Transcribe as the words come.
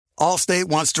Allstate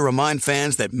wants to remind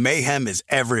fans that mayhem is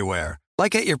everywhere,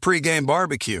 like at your pregame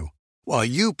barbecue. While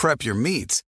you prep your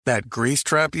meats, that grease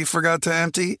trap you forgot to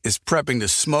empty is prepping to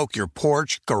smoke your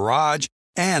porch, garage,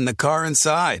 and the car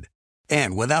inside.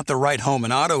 And without the right home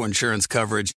and auto insurance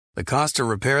coverage, the cost to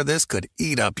repair this could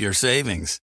eat up your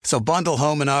savings. So bundle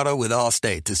home and auto with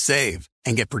Allstate to save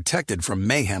and get protected from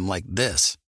mayhem like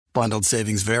this. Bundled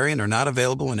savings vary and are not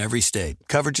available in every state.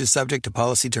 Coverage is subject to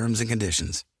policy terms and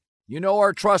conditions. You know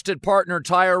our trusted partner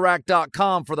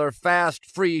TireRack.com for their fast,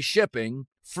 free shipping,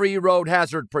 free road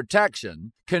hazard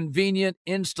protection, convenient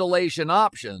installation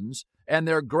options, and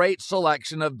their great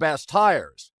selection of best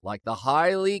tires, like the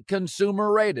highly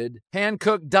consumer-rated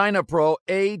Hankook Dynapro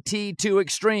AT2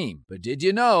 Extreme. But did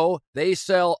you know they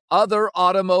sell other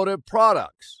automotive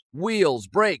products? Wheels,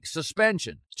 brakes,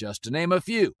 suspension, just to name a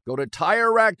few. Go to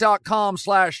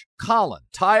TireRack.com/Colin.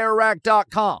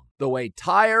 TireRack.com, the way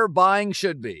tire buying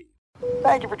should be.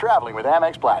 Thank you for traveling with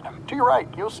Amex Platinum. To your right,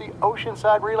 you'll see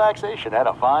oceanside relaxation at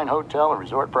a fine hotel and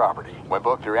resort property. When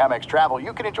booked through Amex Travel,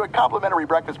 you can enjoy complimentary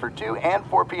breakfast for 2 and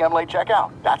 4 p.m. late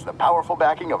checkout. That's the powerful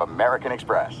backing of American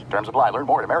Express. Terms apply. Learn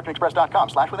more at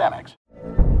americanexpress.com/withAmex.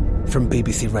 From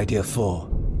BBC Radio 4,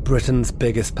 Britain's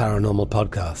biggest paranormal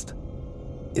podcast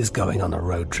is going on a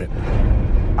road trip.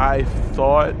 I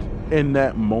thought in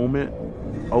that moment,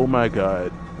 oh my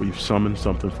God, we've summoned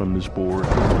something from this board.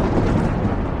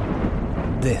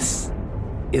 This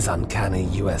is Uncanny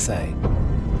USA.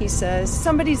 He says,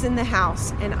 somebody's in the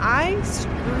house, and I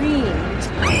screamed.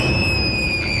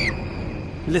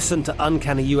 Listen to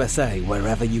Uncanny USA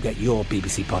wherever you get your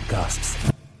BBC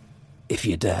podcasts, if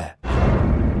you dare.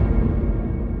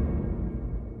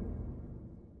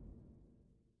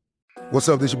 What's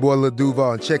up, this your boy Lil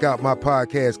Duval, and check out my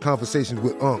podcast, Conversations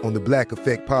with Unc, on the Black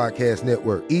Effect Podcast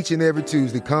Network. Each and every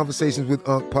Tuesday, Conversations with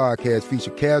Unc podcast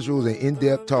feature casuals and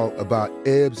in-depth talk about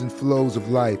ebbs and flows of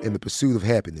life and the pursuit of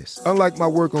happiness. Unlike my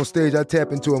work on stage, I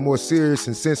tap into a more serious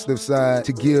and sensitive side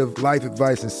to give life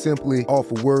advice and simply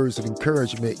offer words of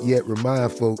encouragement, yet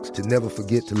remind folks to never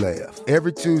forget to laugh.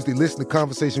 Every Tuesday, listen to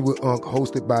Conversation with Unc,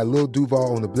 hosted by Lil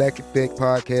Duval on the Black Effect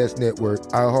Podcast Network,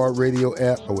 iHeartRadio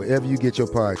app, or wherever you get your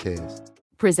podcasts.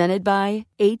 Presented by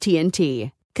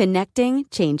AT&T. Connecting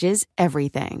changes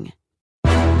everything.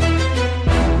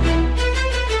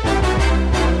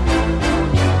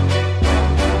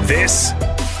 This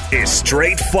is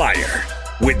Straight Fire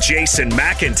with Jason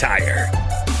McIntyre.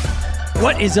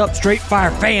 What is up, Straight Fire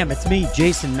fam? It's me,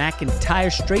 Jason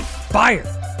McIntyre, Straight Fire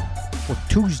for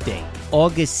Tuesday,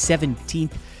 August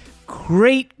 17th.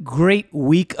 Great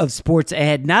week of sports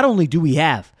ahead. Not only do we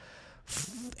have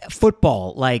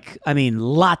football,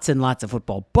 lots and lots of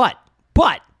football, but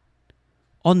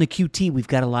on the QT, we've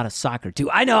got a lot of soccer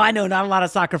too. I know, not a lot of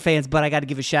soccer fans, but I got to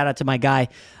give a shout out to my guy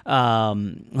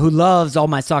who loves all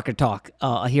my soccer talk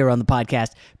here on the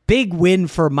podcast. Big win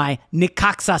for my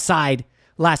Necaxa side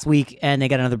last week, and they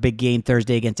got another big game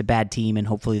Thursday against a bad team, and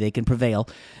hopefully they can prevail.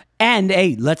 And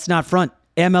hey, let's not front.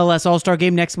 MLS All-Star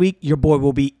game next week. Your boy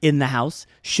will be in the house.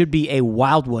 Should be a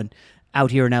wild one out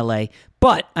here in LA.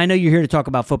 But I know you're here to talk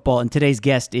about football, and today's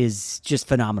guest is just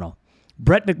phenomenal.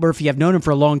 Brett McMurphy, I've known him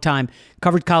for a long time,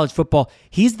 covered college football.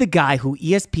 He's the guy who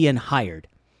ESPN hired.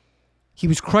 He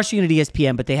was crushing it at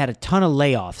ESPN, but they had a ton of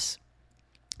layoffs,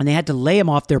 and they had to lay him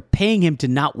off. They're paying him to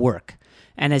not work.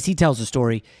 And as he tells the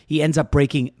story, he ends up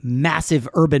breaking massive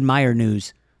Urban Meyer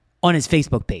news on his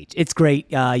Facebook page. It's great.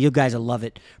 You guys will love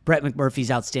it. Brett McMurphy's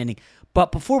outstanding.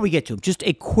 But before we get to him, just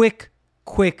a quick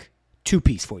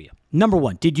two-piece for you. Number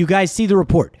one, did you guys see the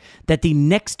report that the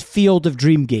next Field of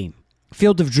Dreams game,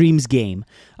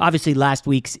 obviously last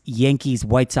week's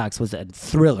Yankees-White Sox was a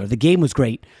thriller. The game was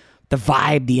great. The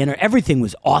vibe, everything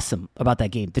was awesome about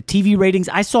that game. The TV ratings,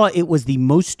 I saw it was the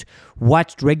most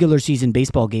watched regular season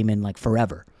baseball game in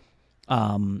forever.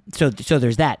 So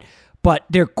there's that. But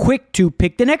they're quick to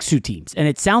pick the next two teams, and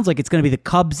it sounds like it's going to be the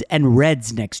Cubs and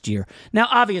Reds next year. Now,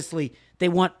 obviously, they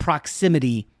want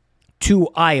proximity to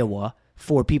Iowa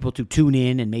for people to tune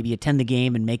in and maybe attend the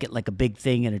game and make it like a big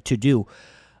thing and a to-do.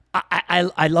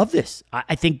 I love this.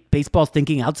 I think baseball's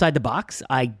thinking outside the box.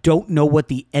 I don't know what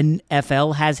the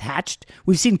NFL has hatched.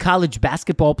 We've seen college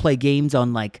basketball play games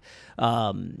on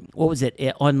on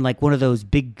one of those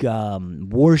big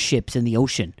warships in the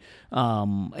ocean.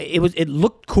 It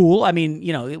looked cool. I mean,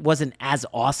 it wasn't as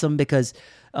awesome because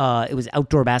it was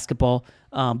outdoor basketball,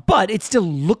 but it still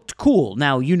looked cool.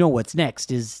 Now, what's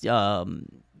next is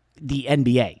the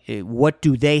NBA. What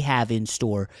do they have in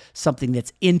store? Something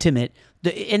that's intimate.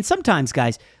 And sometimes,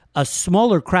 guys, a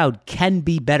smaller crowd can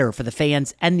be better for the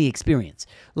fans and the experience.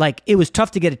 It was tough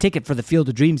to get a ticket for the Field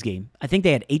of Dreams game. I think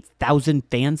they had 8,000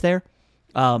 fans there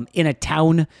in a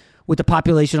town with a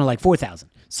population of like 4,000.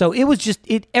 So it was just,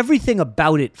 everything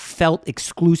about it felt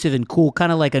exclusive and cool,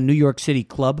 kind of like a New York City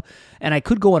club. And I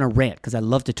could go on a rant because I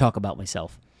love to talk about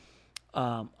myself,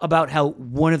 about how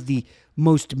one of the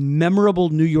most memorable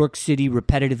New York City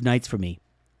repetitive nights for me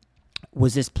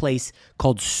was this place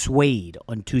called Suede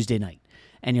on Tuesday night.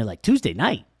 And you're like, Tuesday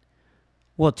night?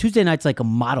 Well, Tuesday night's like a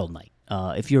model night.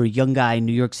 If you're a young guy in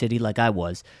New York City like I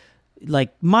was,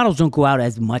 like models don't go out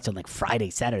as much on like Friday,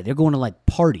 Saturday. They're going to like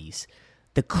parties.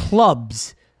 The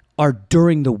clubs are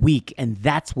during the week, and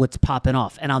that's what's popping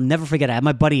off. And I'll never forget, I had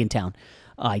my buddy in town.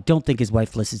 I don't think his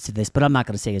wife listens to this, but I'm not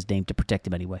going to say his name to protect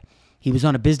him anyway. He was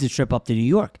on a business trip up to New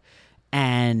York.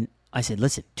 And I said,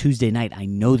 listen, Tuesday night, I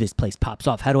know this place pops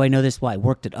off. How do I know this? Well, I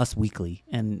worked at Us Weekly.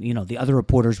 And, you know, the other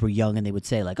reporters were young, and they would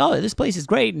say, like, oh, this place is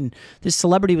great, and this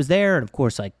celebrity was there. And, of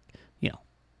course, like, you know,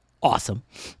 awesome.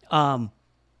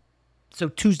 So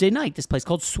Tuesday night, this place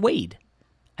called Suede.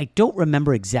 I don't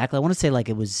remember exactly. I want to say, like,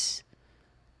 it was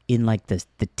in, like, the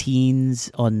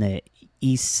teens on the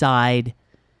east side.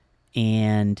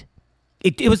 And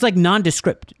it was like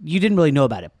nondescript. You didn't really know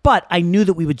about it. But I knew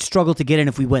that we would struggle to get in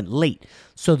if we went late.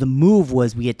 So the move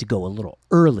was we had to go a little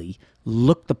early,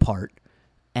 look the part,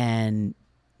 and,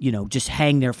 you know, just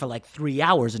hang there for like 3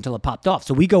 hours until it popped off.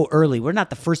 So we go early. We're not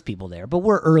the first people there, but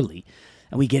we're early.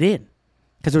 And we get in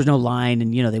because there was no line,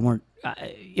 and, you know, they weren't.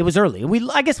 It was early.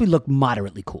 And I guess we looked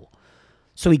moderately cool.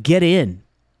 So we get in,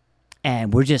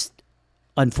 and we're just,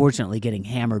 unfortunately, getting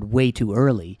hammered way too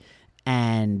early.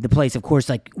 And the place, of course,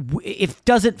 like, it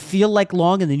doesn't feel like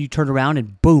long, and then you turn around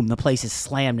and boom, the place is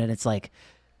slammed, and it's like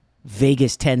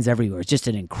Vegas 10s everywhere. It's just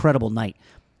an incredible night.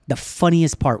 The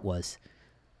funniest part was,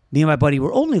 me and my buddy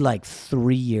were only like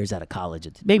 3 years out of college,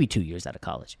 maybe 2 years out of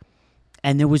college.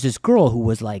 And there was this girl who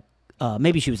was like,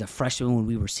 maybe she was a freshman when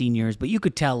we were seniors, but you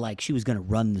could tell like she was going to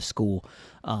run the school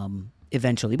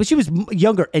eventually. But she was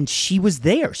younger, and she was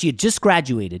there. She had just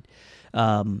graduated.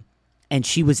 And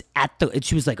she was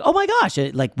she was like, oh my gosh,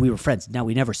 like we were friends. Now,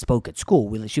 we never spoke at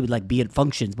school. She would like be at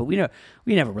functions, but we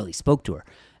never really spoke to her.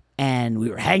 And we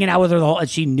were hanging out with her and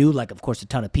she knew, like, of course, a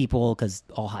ton of people, because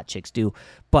all hot chicks do.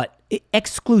 But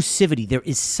exclusivity, there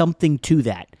is something to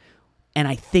that. And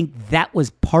I think that was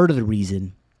part of the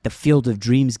reason the Field of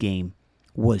Dreams game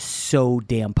was so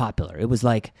damn popular. It was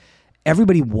like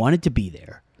everybody wanted to be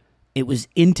there. It was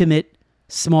intimate.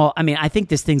 Small. I mean, I think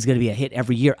this thing's going to be a hit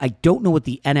every year. I don't know what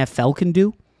the NFL can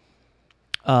do.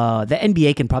 The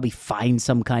NBA can probably find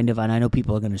some kind of, and I know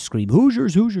people are going to scream,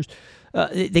 Hoosiers.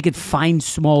 They could find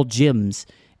small gyms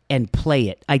and play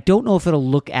it. I don't know if it'll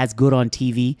look as good on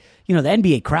TV. You know, the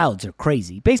NBA crowds are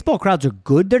crazy. Baseball crowds are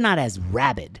good. They're not as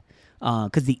rabid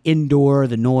because the indoor,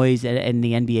 the noise, and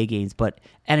the NBA games. But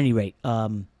at any rate,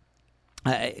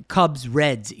 Cubs,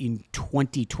 Reds in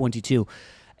 2022.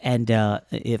 And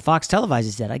if Fox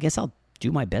televises that, I guess I'll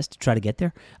do my best to try to get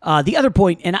there. The other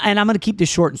point, and I'm going to keep this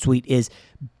short and sweet, is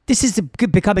this is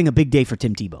becoming a big day for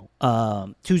Tim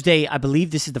Tebow. Tuesday, I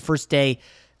believe this is the first day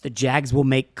the Jags will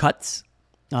make cuts.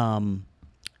 You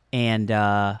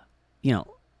know,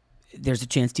 there's a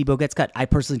chance Tebow gets cut. I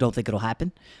personally don't think it'll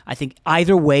happen. I think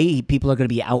either way, people are going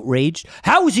to be outraged.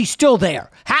 How is he still there?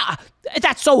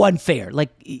 That's so unfair. Like,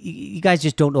 you guys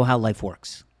just don't know how life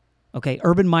works. Okay,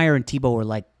 Urban Meyer and Tebow were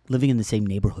like living in the same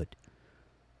neighborhood.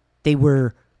 They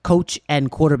were coach and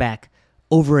quarterback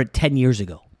over 10 years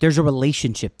ago. There's a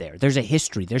relationship there. There's a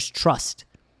history. There's trust.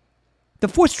 The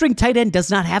fourth-string tight end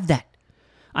does not have that.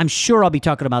 I'm sure I'll be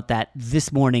talking about that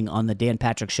this morning on the Dan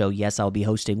Patrick Show. Yes, I'll be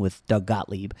hosting with Doug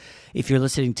Gottlieb. If you're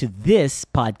listening to this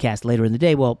podcast later in the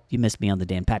day, well, you missed me on the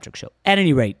Dan Patrick Show. At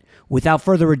any rate, without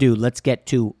further ado, let's get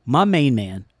to my main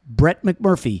man, Brett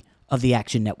McMurphy of the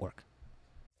Action Network.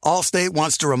 Allstate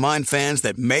wants to remind fans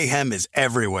that mayhem is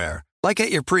everywhere, like at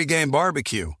your pregame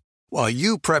barbecue. While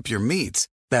you prep your meats,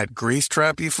 that grease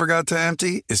trap you forgot to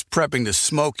empty is prepping to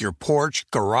smoke your porch,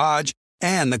 garage,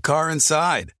 and the car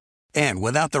inside. And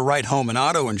without the right home and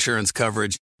auto insurance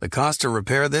coverage, the cost to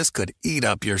repair this could eat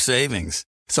up your savings.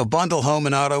 So bundle home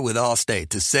and auto with Allstate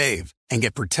to save and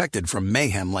get protected from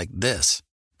mayhem like this.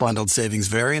 Bundled savings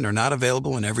vary and are not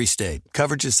available in every state.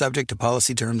 Coverage is subject to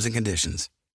policy terms and conditions.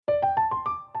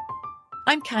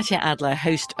 I'm Katya Adler,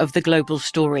 host of The Global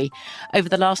Story. Over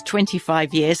the last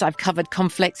 25 years, I've covered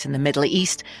conflicts in the Middle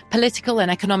East, political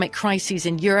and economic crises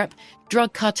in Europe,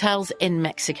 drug cartels in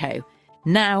Mexico.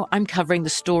 Now I'm covering the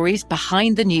stories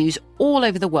behind the news all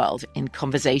over the world in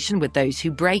conversation with those who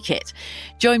break it.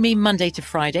 Join me Monday to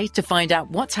Friday to find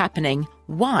out what's happening,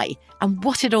 why, and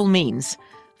what it all means.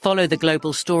 Follow The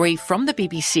Global Story from the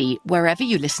BBC wherever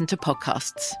you listen to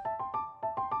podcasts.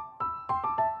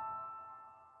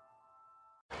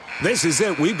 This is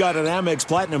it. We've got an Amex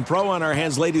Platinum Pro on our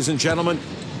hands, ladies and gentlemen.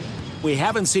 We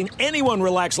haven't seen anyone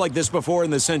relax like this before in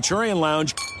the Centurion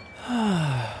Lounge.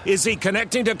 Is he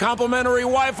connecting to complimentary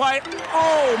Wi-Fi?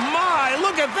 Oh, my.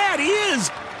 Look at that. He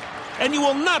is. And you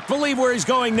will not believe where he's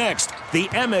going next. The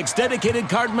Amex dedicated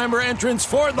card member entrance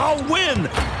for the win.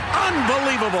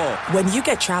 Unbelievable. When you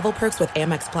get travel perks with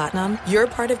Amex Platinum, you're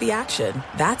part of the action.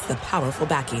 That's the powerful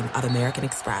backing of American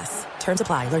Express. Terms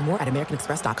apply. Learn more at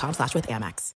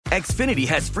americanexpress.com/withAmex. Xfinity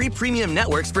has free premium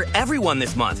networks for everyone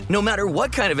this month, no matter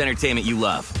what kind of entertainment you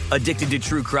love. Addicted to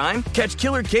true crime? Catch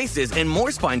killer cases and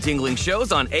more spine-tingling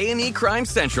shows on A&E Crime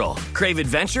Central. Crave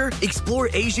adventure? Explore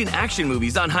Asian action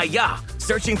movies on Hayya.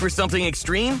 Searching for something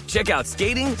extreme? Check out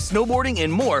skating, snowboarding,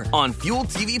 and more on Fuel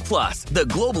TV Plus, the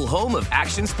global home of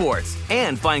action sports.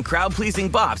 And find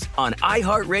crowd-pleasing bops on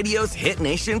iHeartRadio's Hit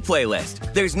Nation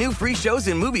playlist. There's new free shows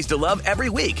and movies to love every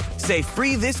week. Say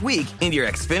free this week in your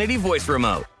Xfinity voice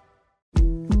remote.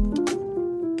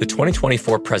 The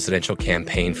 2024 presidential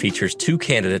campaign features two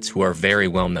candidates who are very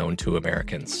well known to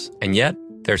Americans. And yet,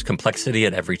 there's complexity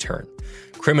at every turn.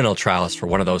 Criminal trials for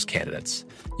one of those candidates.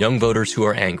 Young voters who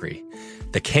are angry.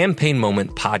 The Campaign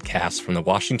Moment podcast from the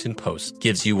Washington Post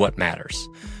gives you what matters.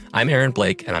 I'm Aaron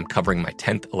Blake, and I'm covering my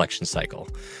 10th election cycle.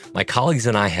 My colleagues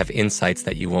and I have insights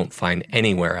that you won't find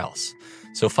anywhere else.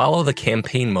 So follow The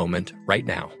Campaign Moment right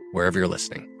now, wherever you're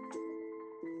listening.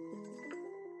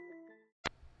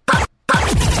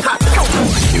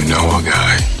 You know a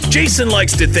guy. Jason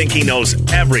likes to think he knows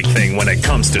everything when it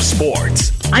comes to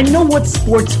sports. I know what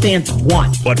sports fans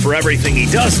want. But for everything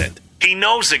he doesn't, he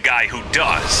knows a guy who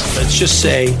does. Let's just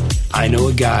say I know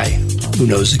a guy who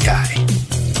knows a guy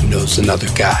who knows another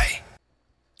guy.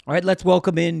 All right, let's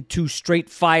welcome in to Straight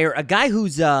Fire, a guy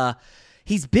who's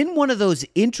he's been one of those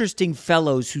interesting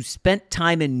fellows who spent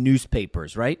time in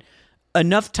newspapers, right?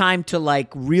 Enough time to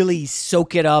like really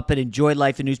soak it up and enjoy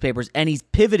life in newspapers, and he's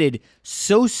pivoted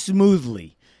so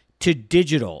smoothly to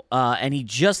digital, and he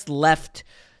just left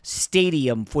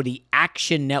Stadium for the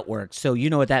Action Network, so you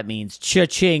know what that means.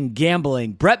 Cha-ching,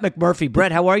 gambling. Brett McMurphy.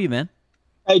 Brett, how are you, man?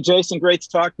 Hey, Jason, great to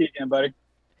talk to you again, buddy.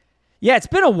 Yeah, it's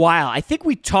been a while. I think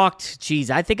we talked,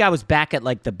 I think I was back at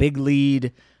like the Big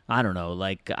Lead, I don't know,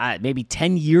 like maybe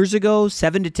 10 years ago,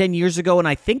 7 to 10 years ago, and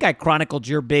I think I chronicled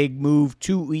your big move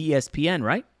to ESPN,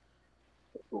 right?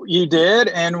 You did,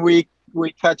 and we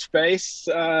touched base.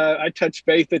 I touched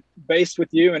base with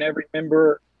you and every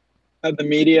member of the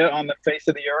media on the face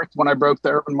of the earth when I broke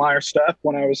the Urban Meyer stuff.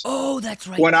 When I was that's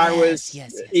right. When I was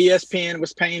ESPN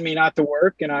was paying me not to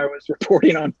work, and I was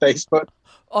reporting on Facebook.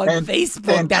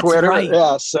 Facebook, and that's Twitter. right.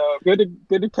 Yeah, so good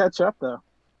to catch up though.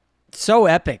 So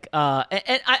epic.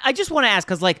 And I just want to ask,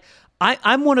 because like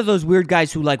I'm one of those weird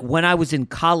guys who, like, when I was in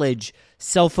college,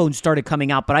 cell phones started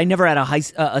coming out, but I never had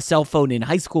a cell phone in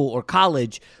high school or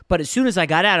college. But as soon as I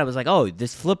got out, I was like, oh,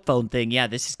 this flip phone thing, yeah,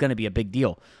 this is going to be a big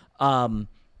deal. And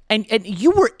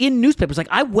you were in newspapers. Like,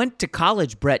 I went to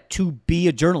college, Brett, to be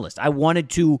a journalist. I wanted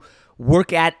to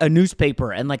work at a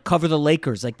newspaper and like cover the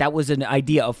Lakers. Like, that was an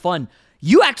idea of fun.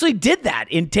 You actually did that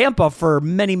in Tampa for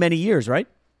many, many years, right?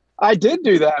 I did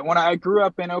do that. When I grew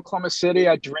up in Oklahoma City,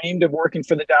 I dreamed of working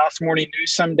for the Dallas Morning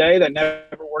News someday. That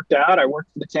never worked out. I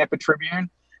worked for the Tampa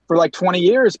Tribune for like 20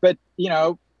 years. But,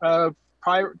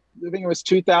 prior, I think it was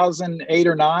 2008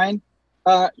 or 9,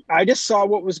 I just saw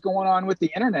what was going on with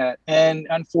the internet. And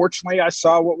unfortunately, I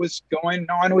saw what was going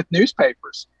on with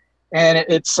newspapers. And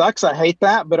it sucks. I hate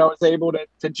that. But I was able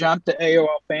to jump to AOL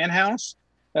Fan House.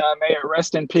 May it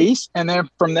rest in peace. And then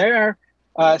from there,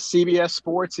 CBS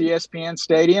Sports, ESPN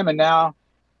Stadium, and now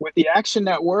with the Action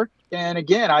Network. And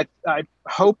again, I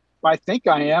think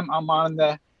I'm on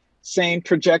the same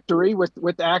trajectory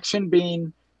with Action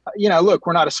being, look,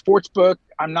 we're not a sports book.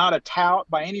 I'm not a tout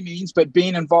by any means, but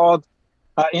being involved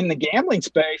in the gambling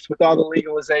space with all the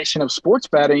legalization of sports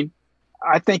betting,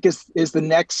 I think is the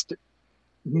next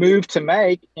move to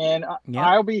make. And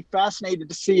I'll be fascinated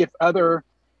to see if other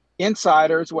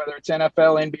insiders, whether it's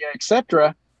NFL, NBA,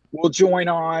 etc., will join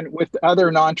on with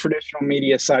other non-traditional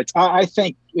media sites. I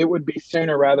think it would be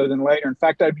sooner rather than later. In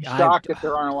fact, I'd be shocked if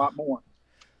there aren't a lot more.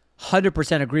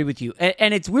 100% agree with you.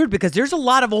 And it's weird because there's a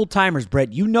lot of old timers,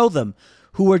 Brett, you know them,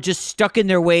 who are just stuck in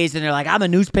their ways and they're like, I'm a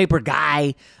newspaper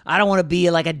guy. I don't want to be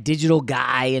like a digital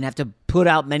guy and have to put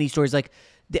out many stories. Like,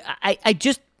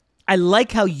 I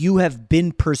like how you have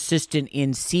been persistent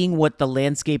in seeing what the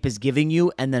landscape is giving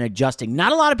you and then adjusting.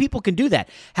 Not a lot of people can do that.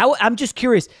 I'm just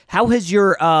curious, how has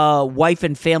your wife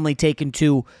and family taken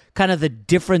to kind of the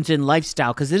difference in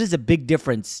lifestyle? Because it is a big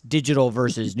difference, digital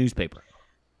versus newspaper.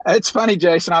 It's funny,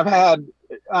 Jason. I've had,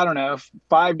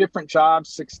 5 different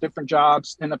jobs, 6 different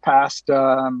jobs in the past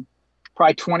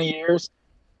probably 20 years.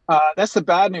 That's the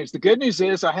bad news. The good news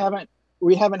is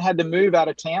we haven't had to move out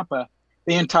of Tampa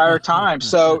the entire time.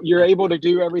 So you're able to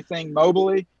do everything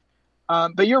mobily.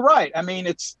 But you're right. I mean,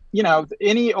 it's,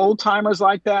 any old timers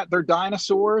like that, they're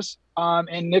dinosaurs.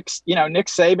 And Nick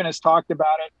Saban has talked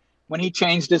about it when he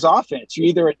changed his offense. You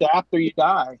either adapt or you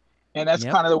die. And that's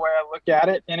kind of the way I look at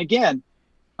it. And again,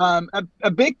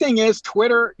 a big thing is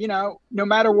Twitter. No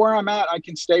matter where I'm at, I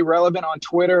can stay relevant on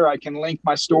Twitter. I can link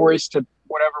my stories to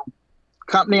whatever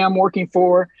company I'm working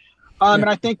for. And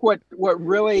I think what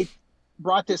really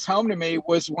brought this home to me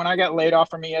was when I got laid off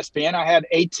from ESPN. I had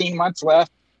 18 months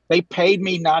left. They paid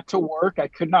me not to work. I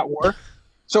could not work.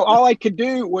 So all I could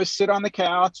do was sit on the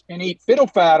couch and eat fiddle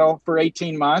faddle for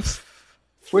 18 months,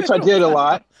 which I did a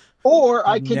lot. Or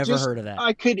I could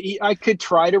I could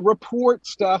try to report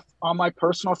stuff on my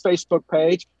personal Facebook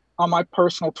page, on my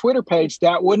personal Twitter page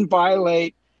that wouldn't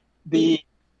violate the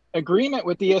agreement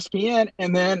with ESPN.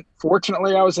 And then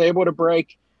fortunately I was able to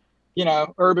break,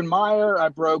 Urban Meyer. I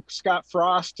broke Scott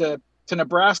Frost to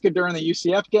Nebraska during the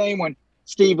UCF game when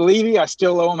Steve Levy, I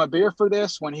still owe him a beer for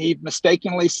this, when he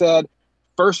mistakenly said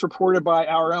first reported by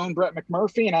our own Brett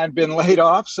McMurphy, and I've been laid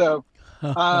off. So,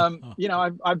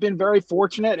 I've been very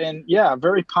fortunate and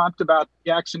very pumped about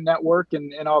the Action Network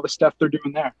and all the stuff they're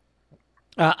doing there.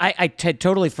 I had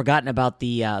totally forgotten about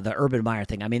the Urban Meyer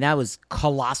thing. I mean, that was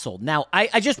colossal. Now,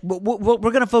 we're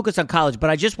going to focus on college, but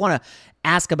I just want to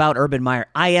ask about Urban Meyer.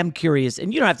 I am curious,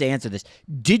 and you don't have to answer this.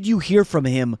 Did you hear from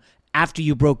him after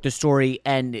you broke the story,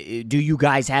 and do you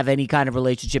guys have any kind of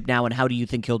relationship now, and how do you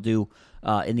think he'll do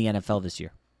in the NFL this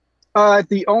year?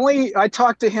 I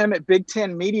talked to him at Big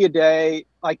Ten Media Day,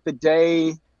 like the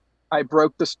day I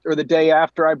broke the day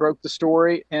after I broke the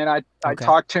story, and I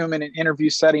talked to him in an interview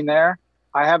setting there.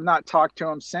 I have not talked to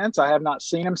him since. I have not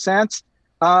seen him since.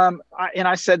 And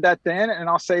I said that then, and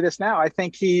I'll say this now. I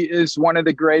think he is one of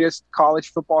the greatest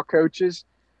college football coaches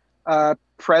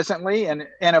presently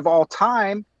and of all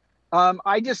time.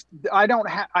 I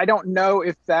don't know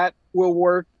if that will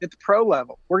work at the pro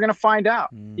level. We're going to find out.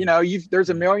 There's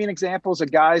a million examples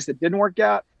of guys that didn't work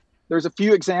out. There's a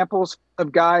few examples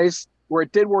of guys where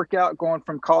it did work out going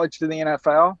from college to the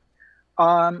NFL.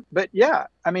 But yeah,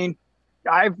 I mean,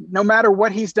 no matter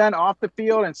what he's done off the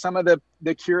field and some of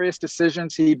the curious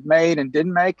decisions he made and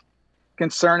didn't make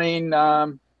concerning,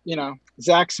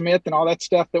 Zach Smith and all that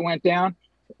stuff that went down,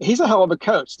 he's a hell of a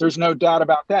coach. There's no doubt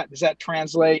about that. Does that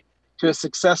translate to a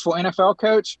successful NFL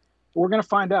coach? We're going to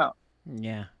find out.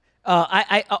 Yeah.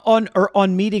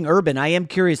 On meeting Urban, I am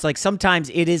curious. Like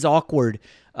sometimes it is awkward.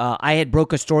 I had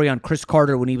broke a story on Chris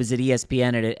Carter when he was at ESPN,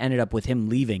 and it ended up with him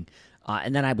leaving.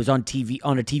 And then I was on a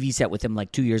TV set with him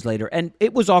like 2 years later, and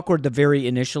it was awkward the very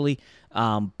initially,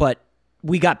 but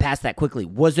we got past that quickly.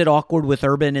 Was it awkward with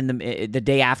Urban in the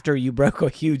day after you broke a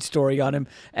huge story on him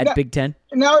at Big Ten?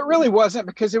 No, it really wasn't,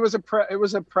 because it was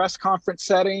a press conference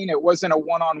setting. It wasn't a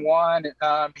one-on-one.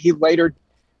 He later,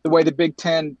 the way the Big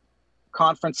Ten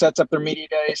conference sets up their media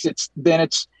days, it's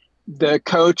the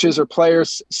coaches or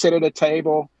players sit at a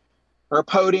table or a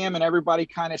podium, and everybody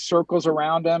kind of circles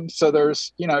around them. So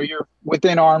there's, you're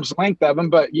within arm's length of them,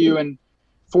 but you and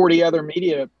 40 other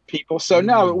media people. So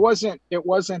no, it wasn't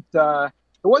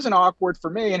awkward for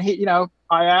me. And he,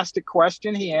 I asked a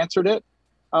question, he answered it.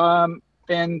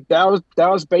 And that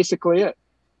was basically it.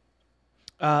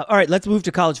 All right, let's move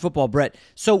to college football, Brett.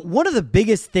 So one of the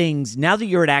biggest things now that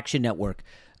you're at Action Network,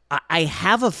 I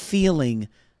have a feeling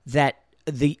that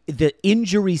the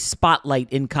injury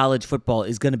spotlight in college football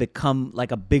is going to become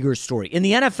like a bigger story. In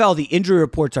the NFL, the injury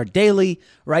reports are daily,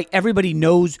 right? Everybody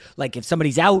knows, like, if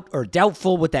somebody's out or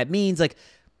doubtful, what that means. Like,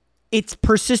 it's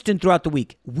persistent throughout the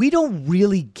week. We don't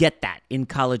really get that in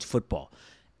college football.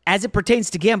 As it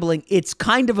pertains to gambling, it's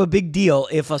kind of a big deal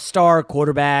if a star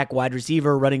quarterback, wide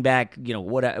receiver, running back,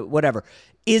 whatever,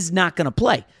 is not going to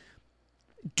play.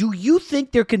 Do you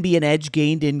think there can be an edge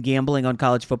gained in gambling on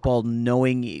college football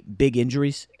knowing big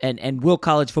injuries? And will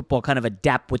college football kind of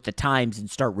adapt with the times and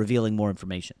start revealing more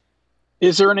information?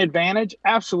 Is there an advantage?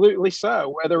 Absolutely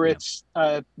so. Whether it's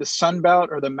the Sun Belt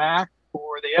or the MAC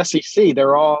or the SEC,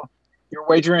 they're all, you're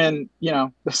wagering,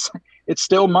 it's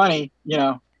still money,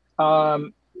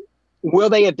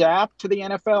 Will they adapt to the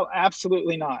NFL?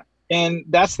 Absolutely not. And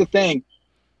that's the thing.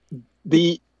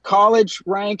 The college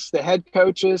ranks, the head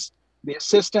coaches, the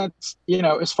assistants,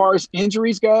 as far as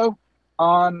injuries go,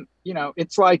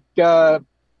 it's like, the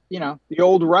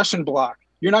old Russian block.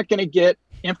 You're not going to get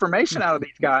information out of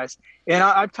these guys. And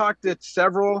I've talked to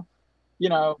several,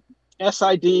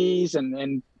 SIDs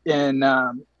and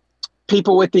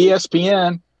people with the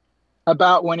ESPN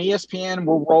about when ESPN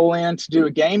will roll in to do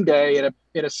a game day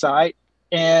at a site,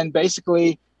 and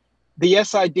basically the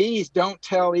SIDs don't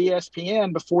tell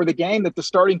ESPN before the game that the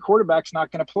starting quarterback's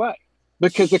not going to play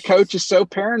because the coach is so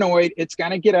paranoid it's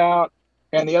going to get out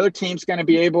and the other team's going to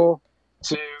be able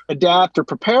to adapt or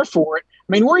prepare for it.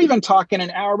 I mean, we're even talking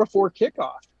an hour before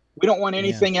kickoff. We don't want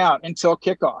anything out until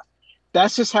kickoff.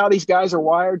 That's just how these guys are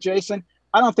wired, Jason.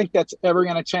 I don't think that's ever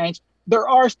going to change. There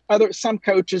are some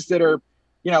coaches that are,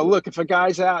 look, if a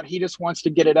guy's out, he just wants to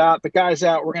get it out. The guy's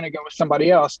out, we're going to go with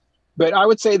somebody else. But I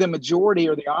would say the majority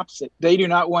are the opposite. They do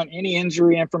not want any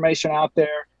injury information out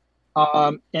there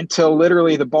until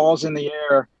literally the ball's in the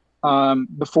air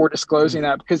before disclosing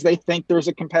that because they think there's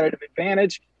a competitive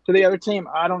advantage to the other team.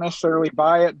 I don't necessarily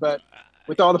buy it, but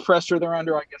with all the pressure they're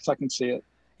under, I guess I can see it.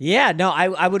 Yeah, no,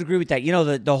 I would agree with that.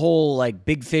 The whole like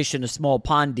big fish in a small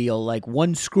pond deal, like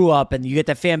one screw up and you get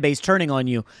that fan base turning on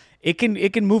you, it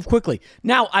can move quickly.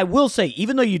 Now, I will say,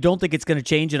 even though you don't think it's going to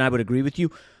change, and I would agree with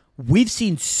you, we've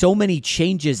seen so many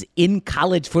changes in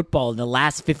college football in the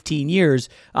last 15 years.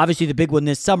 Obviously, the big one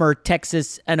this summer,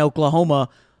 Texas and Oklahoma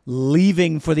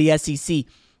leaving for the SEC.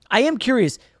 I am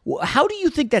curious, how do you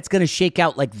think that's going to shake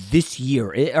out like this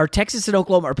year? Are Texas and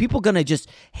Oklahoma, are people going to just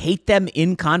hate them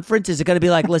in conference? Is it going to be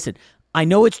like, listen, I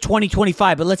know it's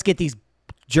 2025, but let's get these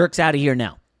jerks out of here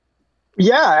now?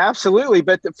 Yeah, absolutely.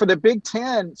 But for the Big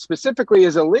Ten, specifically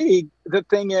as a league, the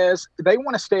thing is they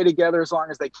want to stay together as long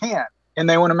as they can, and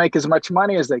they want to make as much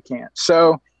money as they can.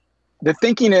 So the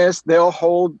thinking is they'll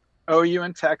hold OU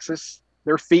and Texas,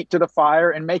 their feet to the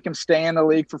fire, and make them stay in the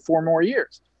league for 4 more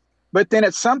years. But then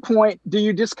at some point, do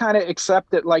you just kind of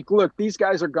accept it? Like, look, these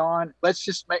guys are gone. Let's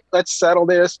settle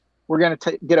this. We're going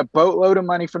to get a boatload of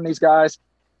money from these guys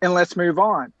and let's move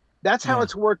on. That's how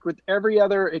it's worked with every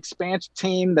other expansion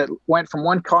team that went from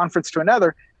one conference to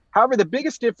another. However, the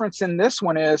biggest difference in this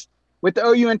one is with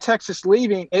OU and Texas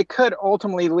leaving, it could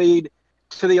ultimately lead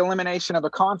to the elimination of a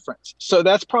conference. So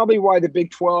that's probably why the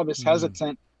Big 12 is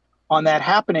hesitant on that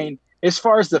happening. As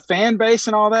far as the fan base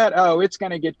and all that, it's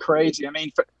going to get crazy. I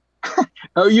mean,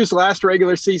 OU's last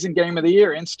regular season game of the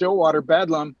year in Stillwater,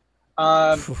 Bedlam,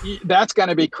 that's going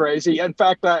to be crazy. In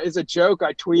fact, as a joke,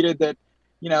 I tweeted that,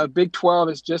 Big 12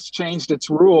 has just changed its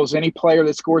rules. Any player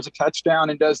that scores a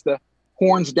touchdown and does the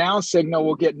horns down signal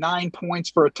will get 9 points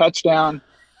for a touchdown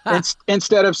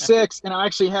instead of 6. And I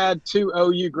actually had 2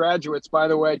 OU graduates, by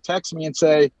the way, text me and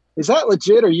say, is that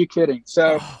legit? Or are you kidding?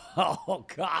 So, oh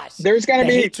gosh, there's going to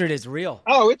be hatred is real.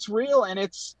 Oh, it's real. And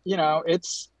it's,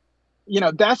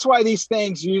 that's why these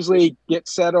things usually get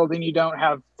settled and you don't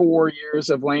have 4 years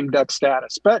of lame duck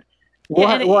status. But we'll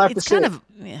have to see.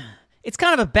 It's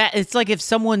kind of a bad. It's like if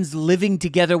someone's living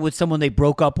together with someone they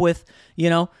broke up with,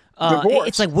 Divorce.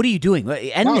 It's like, what are you doing?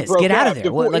 End this. Get out of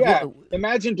there.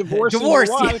 Imagine divorcing your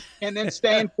wife and then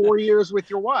staying 4 years with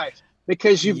your wife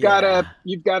because you've got to,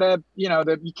 you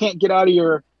can't get out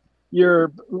of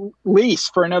your lease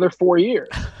for another 4 years.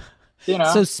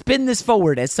 So spin this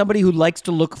forward as somebody who likes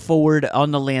to look forward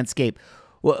on the landscape.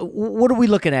 What are we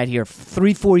looking at here?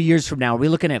 3-4 years from now, are we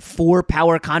looking at 4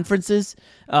 power conferences,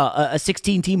 a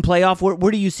 16-team playoff?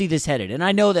 Where do you see this headed? And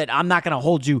I know that I'm not going to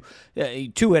hold you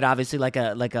to it, obviously, like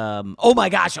oh my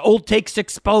gosh, old takes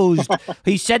exposed.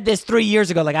 He said this 3 years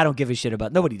ago. Like, I don't give a shit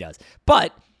about. Nobody does.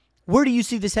 But where do you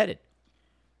see this headed?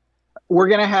 We're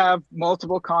going to have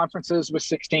multiple conferences with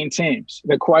 16 teams.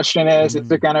 The question is it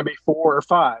going to be 4 or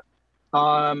 5?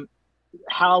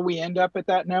 How we end up at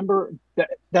that number,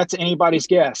 that's anybody's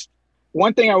guess.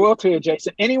 One thing I will tell you,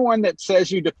 Jason, anyone that says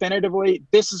you definitively,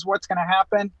 this is what's going to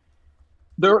happen,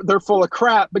 they're full of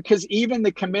crap because even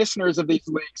the commissioners of these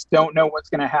leagues don't know what's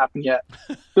going to happen yet.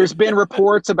 There's been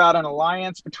reports about an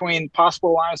possible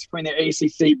alliance between the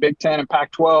ACC, Big Ten, and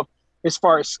Pac-12 as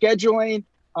far as scheduling.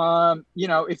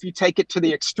 If you take it to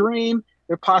the extreme,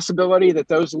 the possibility that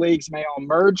those leagues may all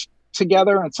merge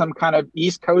together in some kind of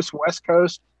East Coast, West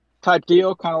Coast type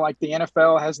deal, kind of like the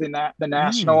NFL has the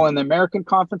national and the American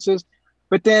conferences.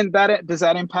 But then does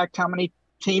that impact how many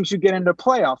teams you get into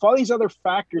playoff? All these other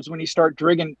factors, when you start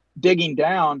digging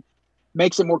down,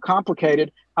 makes it more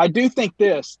complicated. I do think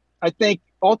this. I think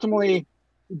ultimately,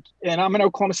 and I'm an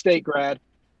Oklahoma State grad,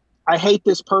 I hate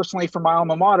this personally for my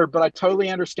alma mater, but I totally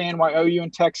understand why OU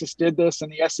and Texas did this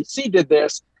and the SEC did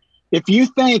this. If you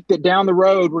think that down the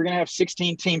road we're going to have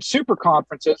 16-team super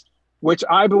conferences, which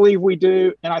I believe we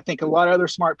do, and I think a lot of other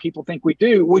smart people think we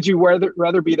do, would you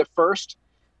rather be the first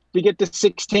to get to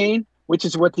 16, which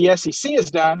is what the SEC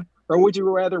has done, or would you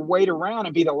rather wait around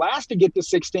and be the last to get to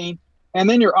 16, and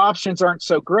then your options aren't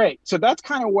so great? So that's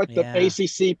kind of what the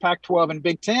ACC, Pac-12, and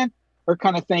Big Ten are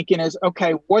kind of thinking is,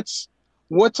 okay, what's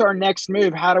our next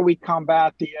move? How do we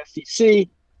combat the SEC?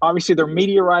 Obviously, there are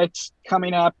media rights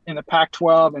coming up in the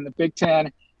Pac-12 and the Big Ten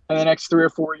in the next 3 or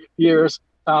 4 years.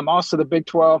 also the Big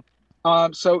 12.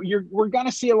 So we're going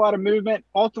to see a lot of movement.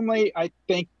 Ultimately, I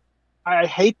think I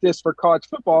hate this for college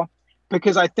football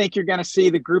because I think you're going to see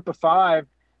the group of five.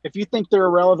 If you think they're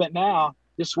irrelevant now,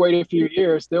 just wait a few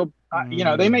years. They'll,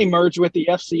 they may merge with the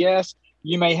FCS.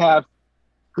 You may have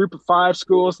group of five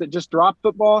schools that just drop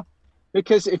football,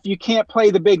 because if you can't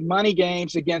play the big money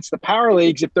games against the power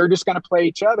leagues, if they're just going to play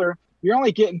each other, you're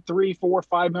only getting $3, $4,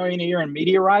 $5 million a year in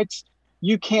media rights.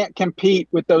 You can't compete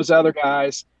with those other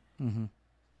guys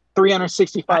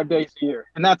 365 days a year,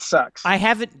 and that sucks. I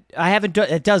haven't done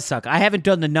it. Does suck. I haven't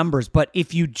done the numbers, but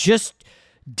if you just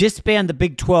disband the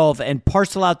Big 12 and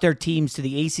parcel out their teams to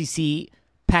the ACC,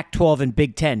 Pac-12, and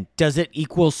Big 10, does it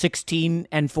equal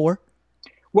 16-4?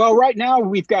 Well, right now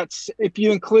we've got, if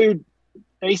you include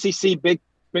ACC, Big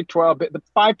 12, the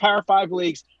 5 Power 5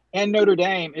 leagues and Notre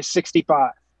Dame is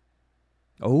 65.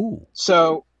 Oh,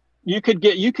 so you could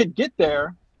get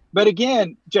there, but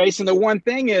again, Jason, the one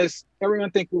thing is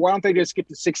everyone think, well, why don't they just get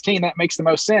to 16? That makes the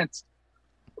most sense.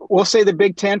 We'll say the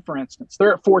Big 10, for instance,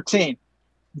 they're at 14.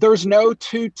 There's no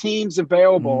 2 teams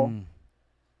available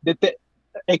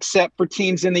except for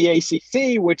teams in the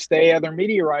ACC, which they have their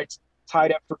media rights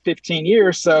tied up for 15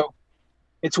 years. So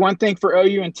it's one thing for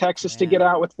OU and Texas to get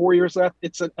out with 4 years left.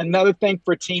 It's another thing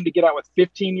for a team to get out with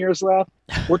 15 years left.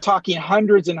 We're talking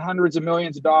hundreds and hundreds of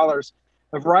millions of dollars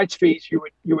of rights fees you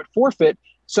would forfeit.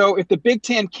 So if the Big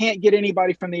 10 can't get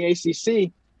anybody from the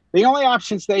ACC, the only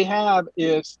options they have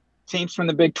is teams from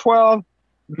the Big 12,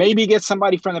 maybe get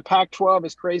somebody from the Pac-12,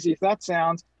 as crazy as that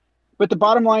sounds. But the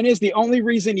bottom line is the only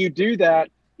reason you do that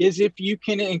is if you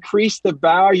can increase the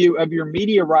value of your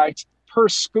media rights per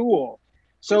school.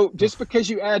 So just because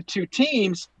you add 2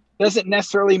 teams doesn't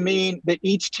necessarily mean that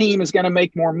each team is going to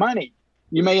make more money.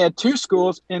 You may add 2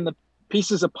 schools and the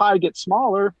pieces of pie get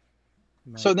smaller.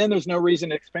 Right. So then there's no reason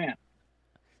to expand.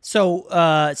 So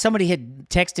somebody had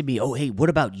texted me, oh, hey, what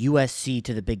about USC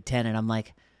to the Big 10? And I'm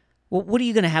like, well, what are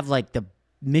you going to have, like the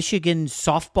Michigan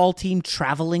softball team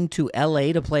traveling to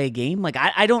LA to play a game? Like,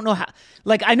 I don't know how,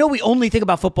 like, I know we only think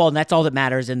about football and that's all that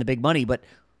matters and the big money, but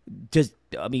does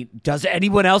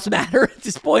anyone else matter at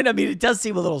this point? I mean, it does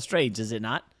seem a little strange, does it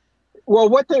not? Well,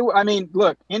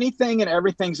 look, anything and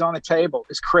everything's on the table,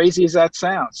 as crazy as that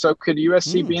sounds. So could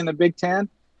USC be in the Big 10?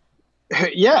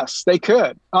 Yes, they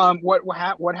could. What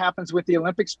happens with the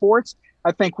Olympic sports?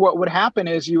 I think what would happen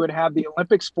is you would have the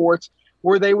Olympic sports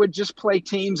where they would just play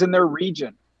teams in their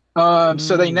region.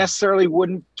 So they necessarily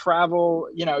wouldn't travel,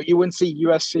 you wouldn't see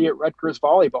USC at Rutgers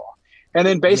volleyball. And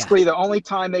then basically the only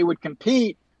time they would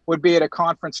compete would be at a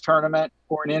conference tournament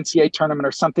or an NCAA tournament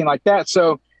or something like that.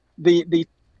 So the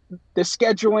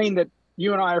scheduling that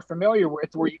you and I are familiar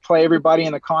with, where you play everybody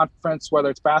in the conference, whether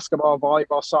it's basketball,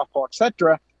 volleyball, softball,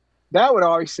 etc., that would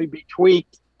obviously be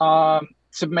tweaked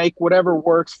to make whatever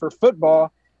works for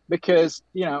football, because,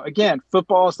 again,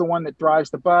 football is the one that drives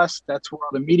the bus. That's where all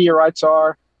the media rights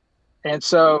are. And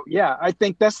so, I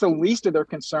think that's the least of their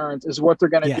concerns is what they're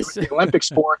going to do with the Olympic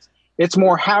sports. It's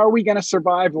more, how are we going to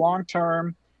survive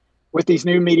long-term with these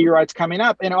new media rights coming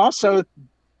up? And also,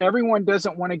 everyone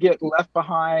doesn't want to get left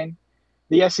behind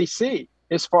the SEC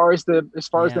as far as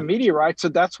the media rights. So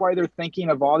that's why they're thinking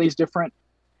of all these different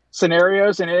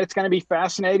scenarios, and it's going to be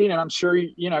fascinating. And I'm sure,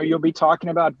 you'll be talking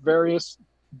about various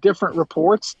different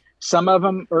reports. Some of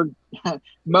them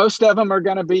most of them are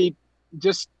going to be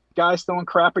just guys throwing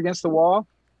crap against the wall.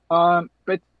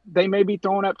 But they may be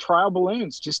throwing up trial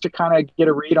balloons just to kind of get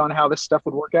a read on how this stuff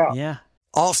would work out. Yeah.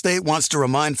 Allstate wants to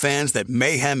remind fans that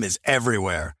mayhem is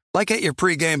everywhere, like at your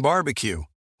pregame barbecue.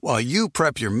 While you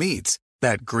prep your meats,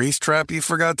 that grease trap you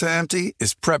forgot to empty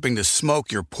is prepping to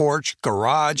smoke your porch,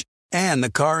 garage, and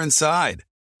the car inside.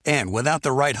 And without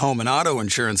the right home and auto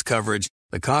insurance coverage,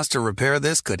 the cost to repair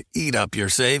this could eat up your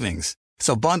savings.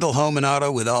 So bundle home and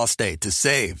auto with Allstate to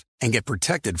save and get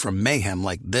protected from mayhem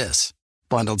like this.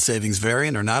 Bundled savings vary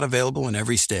and are not available in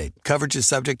every state. Coverage is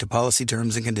subject to policy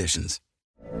terms and conditions.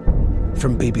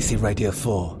 From BBC Radio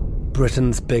 4,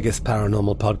 Britain's biggest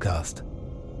paranormal podcast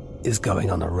is going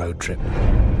on a road trip.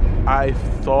 I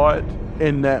thought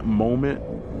in that moment,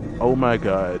 oh my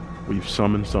God, we've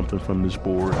summoned something from this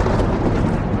board.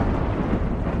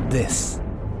 This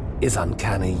is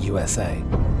Uncanny USA.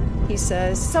 He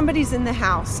says, somebody's in the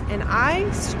house, and I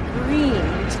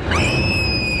screamed.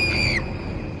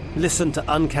 Listen to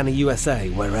Uncanny USA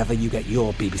wherever you get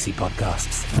your BBC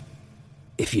podcasts,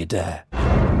 if you dare.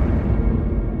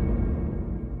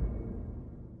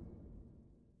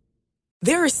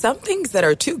 There are some things that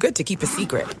are too good to keep a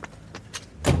secret.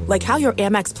 Like how your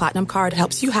Amex Platinum card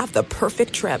helps you have the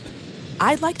perfect trip.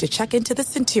 I'd like to check into the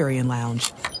Centurion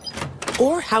Lounge.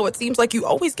 Or how it seems like you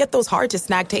always get those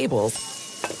hard-to-snag tables.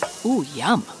 Ooh,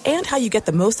 yum. And how you get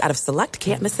the most out of select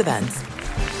can't-miss events.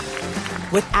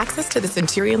 With access to the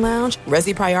Centurion Lounge,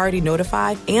 Resi Priority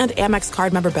Notify, and Amex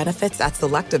card member benefits at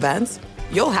select events,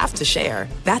 you'll have to share.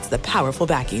 That's the powerful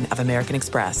backing of American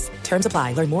Express. Terms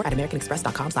apply. Learn more at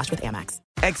americanexpress.com/withAmex.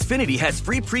 Xfinity has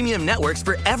free premium networks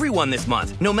for everyone this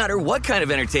month, no matter what kind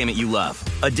of entertainment you love.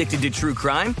 Addicted to true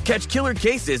crime? Catch killer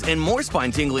cases and more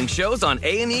spine-tingling shows on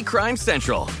A&E Crime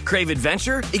Central. Crave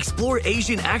adventure? Explore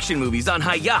Asian action movies on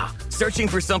Hi-YAH. Searching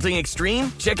for something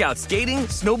extreme? Check out skating,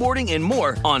 snowboarding, and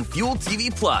more on Fuel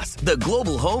TV Plus, the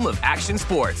global home of action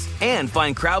sports. And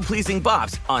find crowd-pleasing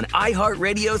bops on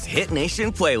iHeartRadio's Hit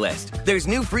Nation playlist. There's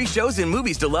new free shows and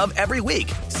movies to love every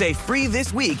week. Say free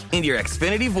this week in your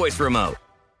Xfinity voice remote.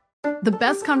 The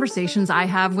best conversations I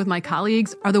have with my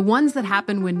colleagues are the ones that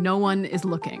happen when no one is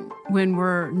looking, when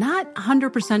we're not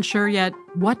 100% sure yet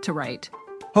what to write.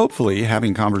 Hopefully,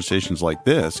 having conversations like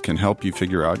this can help you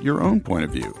figure out your own point of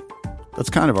view.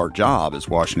 That's kind of our job as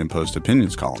Washington Post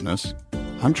opinions columnists.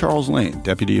 I'm Charles Lane,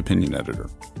 Deputy Opinion Editor.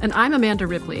 And I'm Amanda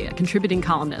Ripley, a contributing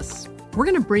columnist. We're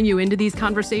going to bring you into these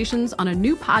conversations on a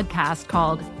new podcast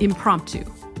called Impromptu.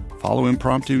 Follow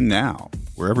Impromptu now,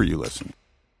 wherever you listen.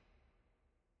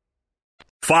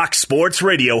 Fox Sports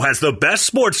Radio has the best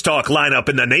sports talk lineup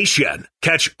in the nation.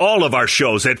 Catch all of our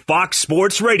shows at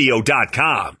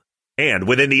foxsportsradio.com. And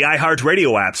within the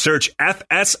iHeartRadio app, search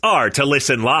FSR to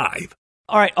listen live.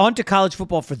 All right, on to college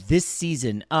football for this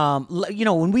season.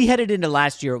 When we headed into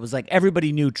last year, it was like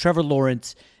everybody knew Trevor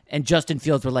Lawrence and Justin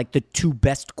Fields were like the two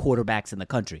best quarterbacks in the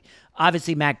country.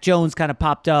 Obviously, Mac Jones kind of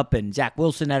popped up, and Zach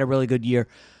Wilson had a really good year.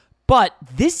 But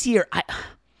this year,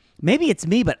 maybe it's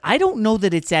me, but I don't know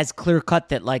that it's as clear-cut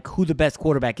that, like, who the best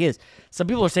quarterback is. Some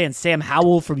people are saying Sam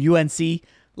Howell from UNC.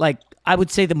 Like, I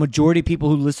would say the majority of people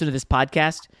who listen to this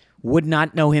podcast would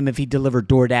not know him if he delivered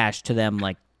DoorDash to them,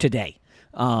 like, today.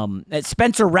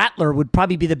 Spencer Rattler would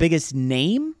probably be the biggest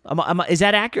name. Is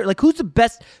that accurate? Like, who's the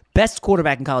best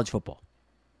quarterback in college football?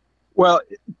 Well,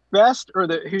 best or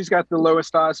who's got the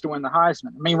lowest odds to win the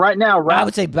Heisman? I mean, right now, I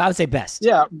would say best.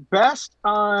 Yeah, best.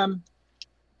 I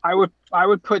would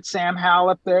put Sam Howell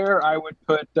up there. I would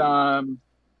put Slovis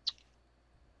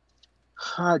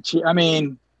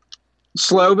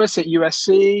at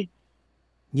USC.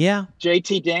 Yeah.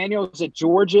 JT Daniels at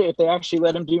Georgia, if they actually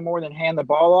let him do more than hand the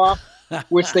ball off,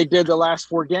 which they did the last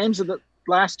 4 games of the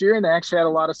last year, and they actually had a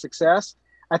lot of success.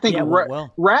 I think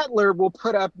Rattler will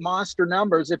put up monster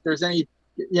numbers if there's any,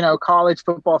 college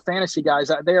football fantasy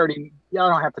guys. I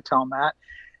don't have to tell them that.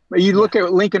 But you look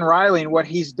at Lincoln Riley and what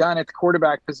he's done at the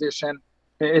quarterback position,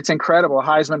 it's incredible.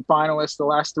 Heisman finalist the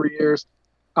last 3 years.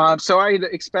 So I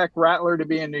expect Rattler to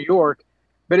be in New York.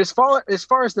 But as far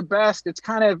as the best,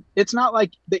 it's not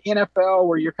like the NFL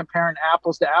where you're comparing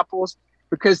apples to apples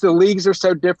because the leagues are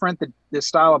so different. The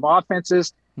style of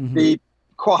offenses, the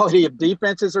quality of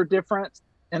defenses are different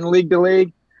in league to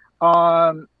league.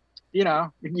 You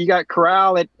got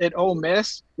Corral at Ole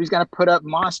Miss, who's going to put up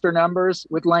monster numbers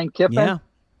with Lane Kiffin.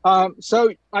 Yeah. So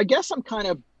I guess I'm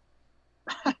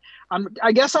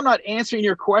not answering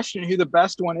your question who the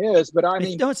best one is, but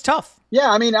it's tough.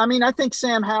 Yeah, I think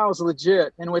Sam Howell's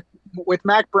legit, and with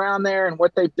Mac Brown there and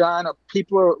what they've done, a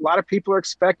lot of people are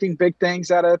expecting big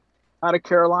things out of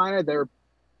Carolina. Their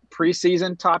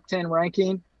preseason top 10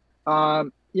 ranking,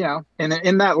 and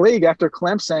in that league after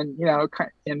Clemson,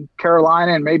 in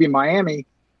Carolina and maybe Miami,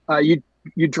 you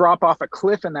drop off a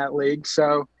cliff in that league.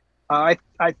 So I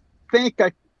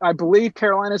believe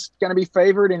Carolina's going to be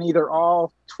favored in either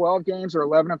all 12 games or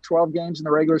 11 of 12 games in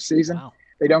the regular season. Wow.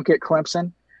 They don't get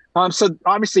Clemson. So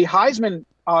obviously Heisman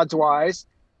odds-wise,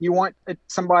 you want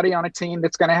somebody on a team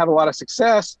that's going to have a lot of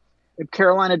success. If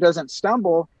Carolina doesn't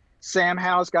stumble, Sam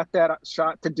Howell's got that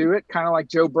shot to do it, kind of like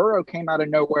Joe Burrow came out of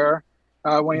nowhere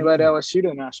when he led LSU to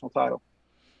the national title.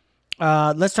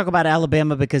 Let's talk about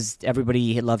Alabama because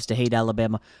everybody loves to hate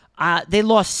Alabama. They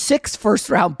lost 6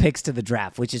 first-round picks to the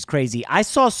draft, which is crazy. I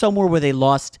saw somewhere where they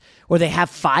have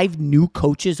 5 new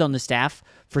coaches on the staff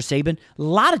for Saban. A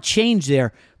lot of change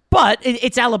there, but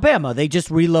it's Alabama. They just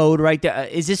reload right there.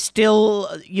 Is this still,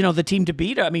 the team to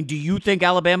beat? I mean, do you think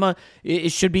Alabama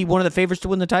should be one of the favorites to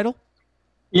win the title?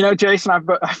 Jason, I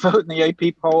vote in the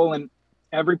AP poll, and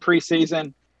every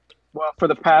preseason. Well, for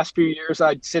the past few years,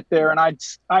 I'd sit there and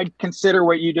I'd consider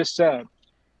what you just said.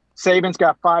 Saban's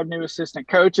got 5 new assistant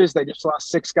coaches. They just lost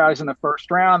 6 guys in the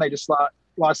first round. They just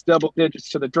lost double digits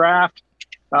to the draft.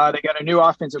 They got a new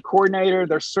offensive coordinator.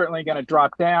 They're certainly going to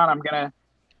drop down. I'm gonna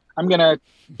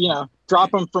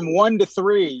drop them from 1 to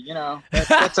 3.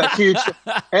 That's a huge.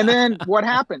 And then what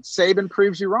happens? Saban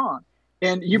proves you wrong.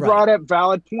 And you brought up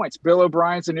valid points. Bill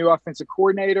O'Brien's the new offensive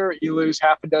coordinator. You lose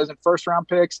half a dozen first-round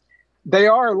picks. they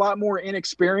are a lot more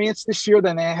inexperienced this year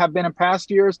than they have been in past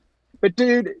years. But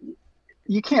dude,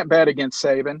 you can't bet against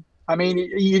Saban. I mean,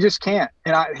 you just can't.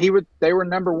 And they were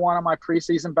number one on my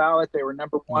preseason ballot. They were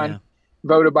number one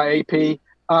voted by AP.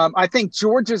 I think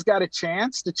Georgia's got a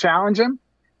chance to challenge him.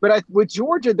 But with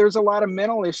Georgia, there's a lot of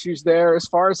mental issues there as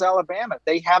far as Alabama.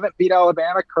 They haven't beat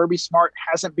Alabama. Kirby Smart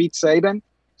hasn't beat Saban.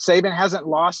 Saban hasn't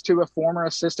lost to a former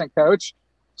assistant coach.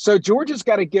 So Georgia's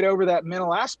got to get over that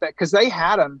mental aspect because they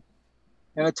had him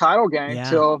in the title game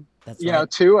till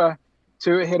Tua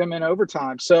hit him in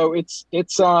overtime. So it's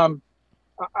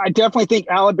I definitely think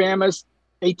Alabama's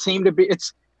a team to be.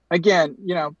 It's again,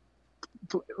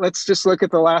 let's just look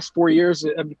at the last 4 years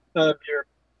of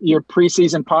your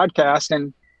preseason podcast,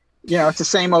 and it's the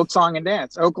same old song and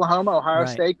dance: Oklahoma, Ohio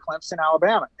State, Clemson,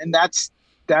 Alabama, and that's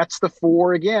the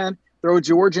four again. Throw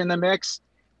Georgia in the mix.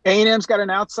 A&M's got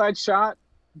an outside shot.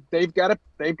 They've got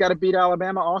to beat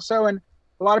Alabama also, and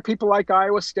a lot of people like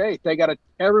Iowa State.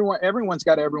 Everyone's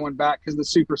got everyone back because of the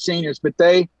super seniors, but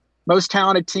most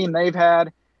talented team they've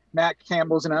had. Matt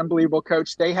Campbell's an unbelievable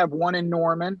coach. They have won in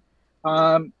Norman.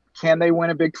 Can they win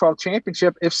a Big 12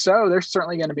 championship? If so, they're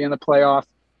certainly going to be in the playoff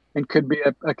and could be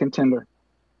a contender.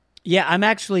 Yeah, I'm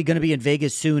actually going to be in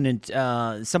Vegas soon,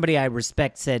 and somebody I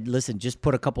respect said, "Listen, just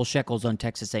put a couple shekels on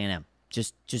Texas A&M.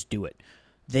 Just do it."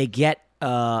 They get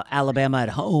Alabama at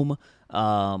home.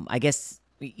 I guess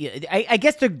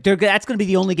that's going to be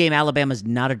the only game Alabama's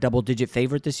not a double-digit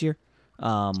favorite this year.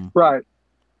 Right.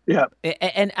 Yeah.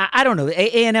 And I don't know.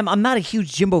 A&M, I'm not a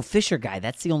huge Jimbo Fisher guy.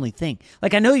 That's the only thing.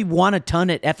 Like, I know he won a ton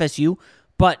at FSU,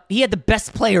 but he had the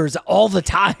best players all the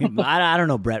time. I don't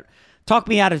know, Brett. Talk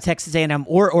me out of Texas A&M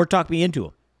or talk me into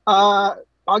him.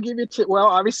 I'll give you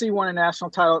obviously he won a national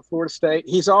title at Florida State.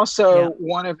 He's also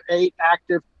one of 8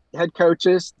 active head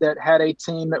coaches that had a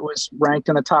team that was ranked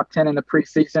in the top 10 in the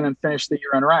preseason and finished the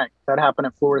year unranked. That happened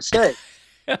at Florida State.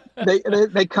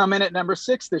 They come in at number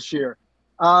 6 this year.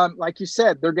 Like you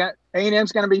said,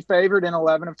 A&M's going to be favored in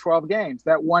 11 of 12 games.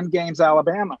 That one game's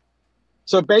Alabama.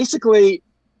 So basically,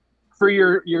 for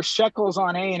your shekels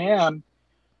on A&M,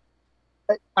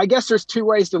 I guess there's 2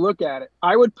 ways to look at it.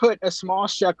 I would put a small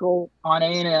shekel on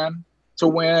A&M to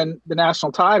win the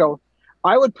national title.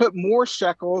 I would put more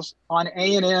shekels on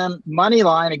A&M money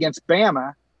line against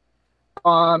Bama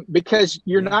because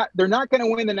they're not going to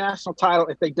win the national title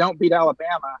if they don't beat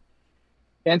Alabama.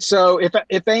 And so if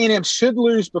A&M should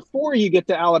lose before you get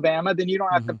to Alabama, then you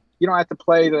don't have to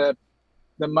play the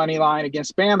money line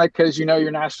against Bama because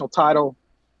your national title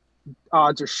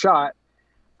odds are shot.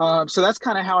 So that's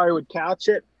kind of how I would couch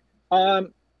it.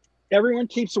 Everyone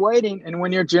keeps waiting, and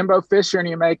when you're Jimbo Fisher and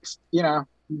you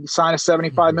sign a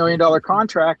 $75 million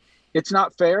contract, it's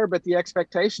not fair. But the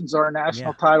expectations are a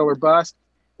national title or bust.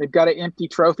 They've got an empty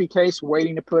trophy case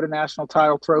waiting to put a national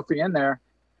title trophy in there.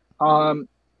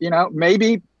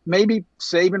 Maybe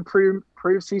Saban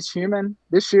proves he's human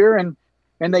this year and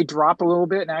they drop a little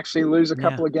bit and actually lose a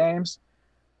couple of games.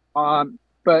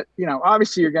 But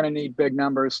obviously you're going to need big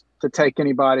numbers to take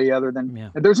anybody other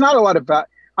than there's not a lot of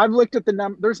I've looked at the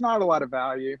number. There's not a lot of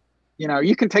value.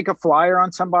 You can take a flyer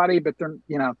on somebody, but they're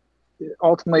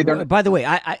ultimately they're. By the way,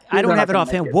 I don't have it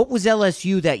offhand. What was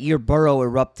LSU that year Burrow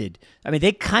erupted? I mean,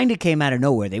 they kind of came out of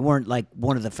nowhere. They weren't like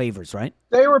one of the favorites, right?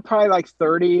 They were probably like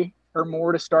 30 or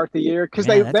more to start the year because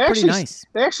they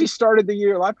actually started the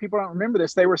year. A lot of people don't remember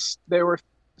this. They were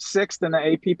 6th in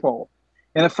the AP poll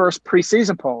in the first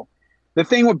preseason poll. The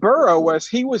thing with Burrow was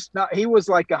he was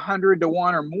like 100 to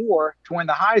 1 or more to win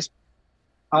the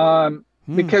Heisman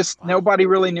because nobody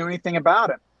really knew anything about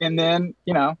him. And then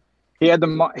he had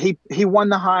he won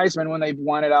the Heisman when they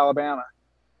won at Alabama.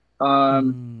 So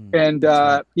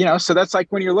that's like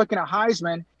when you're looking at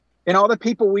Heisman and all the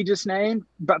people we just named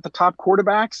about the top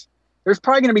quarterbacks. There's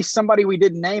probably going to be somebody we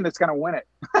didn't name that's going to win it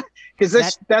because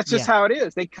that's just how it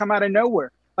is. They come out of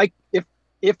nowhere. Like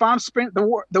if I'm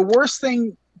the worst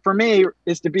thing for me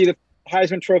is to be the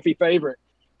Heisman Trophy favorite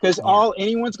because all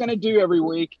anyone's going to do every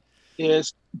week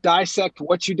is dissect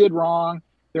what you did wrong.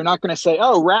 They're not going to say,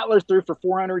 "Oh, Rattler threw for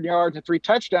 400 yards and 3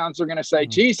 touchdowns." They're going to say,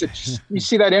 "Geez, you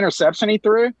see that interception he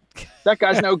threw? That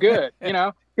guy's no good,"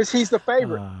 because he's the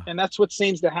favorite, and that's what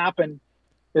seems to happen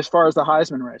as far as the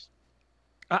Heisman race.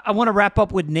 I want to wrap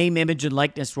up with name, image, and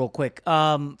likeness real quick.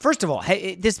 First of all,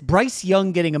 this Bryce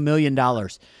Young getting $1 million.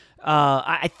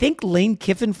 I think Lane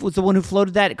Kiffin was the one who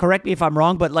floated that. Correct me if I'm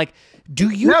wrong, but do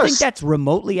you think that's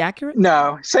remotely accurate?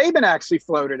 No, Saban actually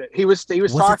floated it. He was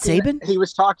talking. Saban? He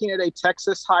was talking at a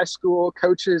Texas high school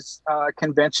coaches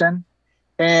convention,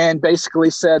 and basically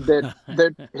said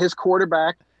that his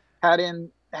quarterback had in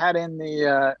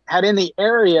the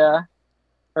area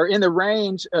or in the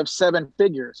range of 7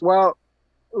 figures. Well,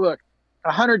 look,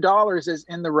 $100 is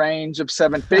in the range of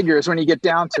seven figures when you get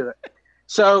down to it.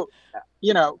 So,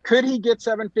 could he get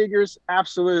seven figures?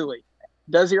 Absolutely.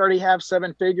 Does he already have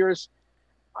seven figures?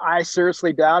 I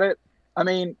seriously doubt it. I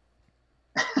mean,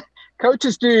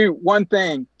 coaches do one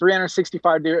thing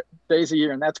 365 days a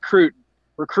year, and that's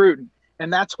recruiting.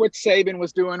 And that's what Saban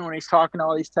was doing when he's talking to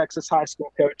all these Texas high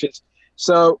school coaches.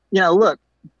 So, look,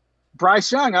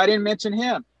 Bryce Young, I didn't mention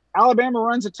him. Alabama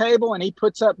runs a table and he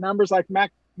puts up numbers like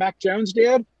Mac Jones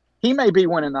did. He may be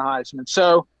winning the Heisman.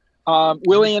 So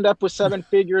will he end up with seven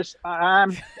figures?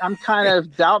 I'm kind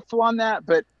of doubtful on that,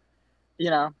 but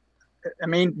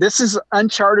this is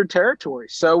uncharted territory.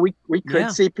 So we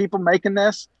could see people making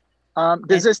this.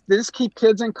 Does this keep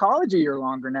kids in college a year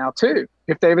longer now too?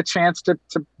 If they have a chance to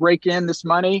rake in this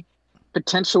money,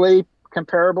 potentially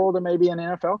comparable to maybe an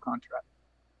NFL contract.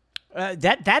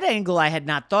 That angle I had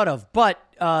not thought of, but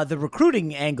the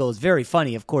recruiting angle is very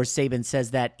funny. Of course, Saban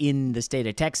says that in the state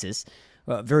of Texas,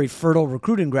 very fertile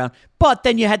recruiting ground. But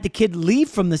then you had the kid leave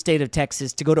from the state of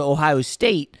Texas to go to Ohio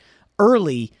State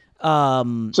early.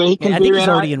 So he can I think he's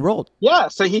already enrolled. Yeah,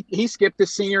 so he skipped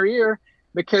his senior year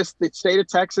because the state of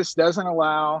Texas doesn't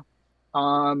allow,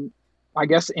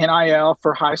 NIL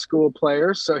for high school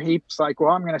players. So he's like,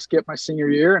 well, I'm going to skip my senior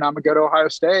year and I'm going to go to Ohio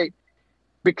State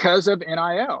because of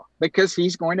NIL, because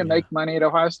he's going to make money at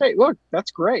Ohio State. Look,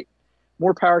 that's great.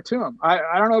 More power to him. I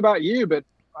don't know about you, but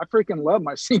I freaking love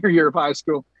my senior year of high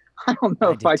school. I don't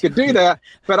know if I could do that,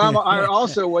 but I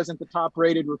also wasn't the top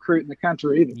rated recruit in the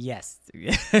country either. Yes.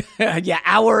 Yeah.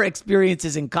 Our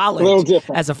experiences in college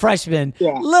as a freshman, a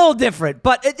little different,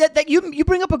 but you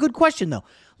bring up a good question though.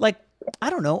 Like, I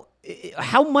don't know,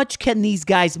 how much can these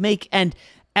guys make? And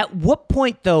at what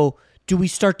point though, do we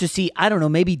start to see, I don't know,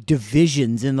 maybe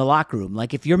divisions in the locker room?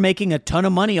 Like if you're making a ton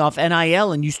of money off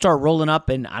NIL and you start rolling up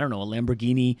in, I don't know, a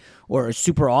Lamborghini or a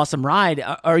super awesome ride,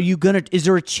 is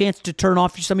there a chance to turn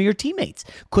off some of your teammates?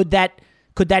 Could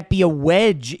that be a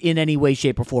wedge in any way,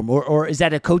 shape, or form? Or is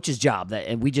that a coach's job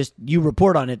and you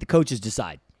report on it, the coaches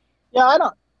decide? Yeah,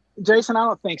 Jason, I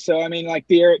don't think so. I mean, like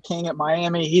De'Aaron King at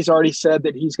Miami, he's already said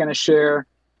that he's going to share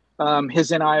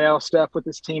his NIL stuff with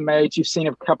his teammates. You've seen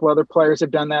a couple other players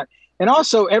have done that. And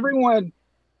also everyone,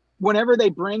 whenever they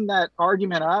bring that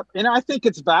argument up, and I think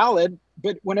it's valid,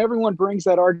 but when everyone brings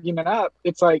that argument up,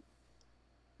 it's like,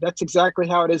 that's exactly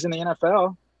how it is in the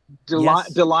NFL.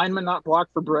 Do linemen not block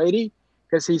for Brady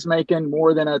because he's making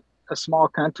more than a small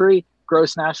country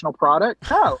gross national product?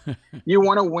 No. You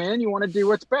want to win, you want to do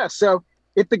what's best. So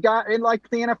if the guy, like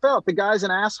the NFL, if the guy's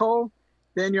an asshole,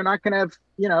 then you're not going to,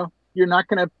 you're not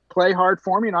going to play hard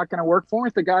for him. You're not going to work for him.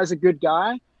 If the guy's a good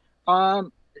guy,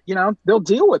 they'll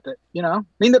deal with it. I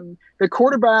mean, the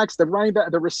quarterbacks, the running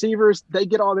back, the receivers, they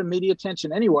get all the media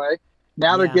attention anyway.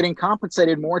 Now they're getting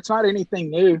compensated more. It's not anything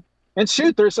new. And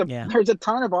shoot, there's a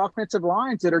ton of offensive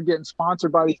lines that are getting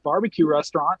sponsored by these barbecue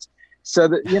restaurants. So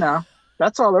that,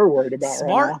 that's all they're worried about.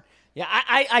 Smart. Right now. Yeah,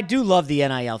 I do love the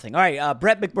NIL thing. All right,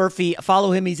 Brett McMurphy,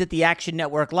 follow him. He's at the Action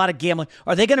Network. A lot of gambling.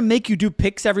 Are they going to make you do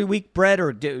picks every week, Brett,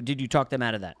 or did you talk them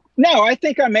out of that? No, I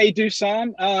think I may do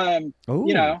some. I'm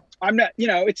not,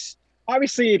 it's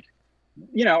obviously,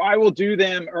 I will do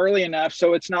them early enough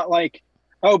so it's not like,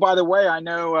 oh, by the way, I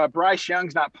know Bryce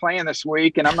Young's not playing this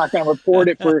week, and I'm not going to report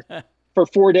it for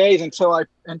 4 days until I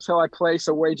place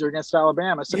a wager against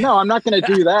Alabama. So no, I'm not going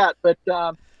to do that. But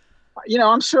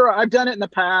I'm sure I've done it in the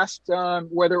past,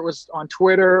 whether it was on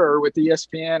Twitter or with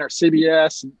ESPN or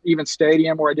CBS, and even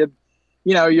Stadium, where I did,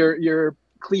 your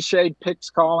cliched picks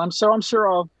column. So I'm sure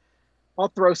I'll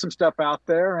throw some stuff out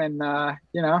there and,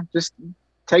 just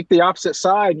take the opposite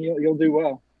side and you'll do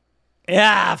well.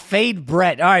 Yeah, fade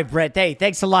Brett. All right, Brett. Hey,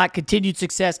 thanks a lot. Continued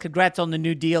success. Congrats on the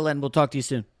new deal, and we'll talk to you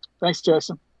soon. Thanks,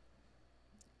 Jason.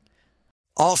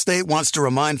 Allstate wants to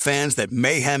remind fans that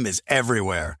mayhem is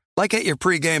everywhere, like at your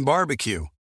pregame barbecue.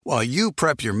 While you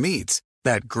prep your meats,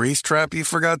 that grease trap you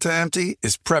forgot to empty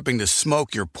is prepping to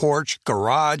smoke your porch,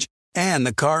 garage, and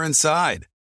the car inside.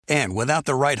 And without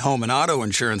the right home and auto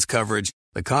insurance coverage,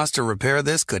 the cost to repair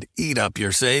this could eat up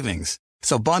your savings.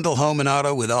 So bundle home and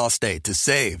auto with Allstate to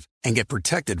save and get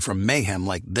protected from mayhem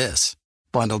like this.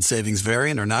 Bundled savings vary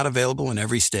and are not available in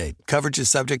every state. Coverage is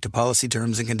subject to policy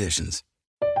terms and conditions.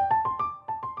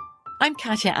 I'm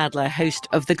Katya Adler, host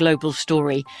of The Global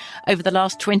Story. Over the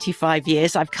last 25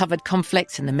 years, I've covered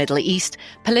conflicts in the Middle East,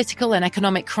 political and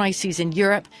economic crises in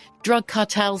Europe, drug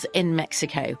cartels in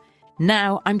Mexico.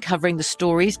 Now I'm covering the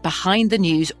stories behind the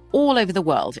news all over the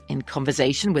world in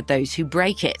conversation with those who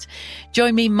break it.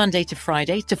 Join me Monday to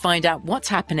Friday to find out what's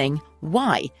happening,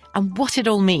 why, and what it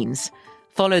all means.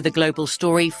 Follow The Global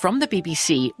Story from the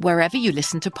BBC wherever you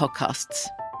listen to podcasts.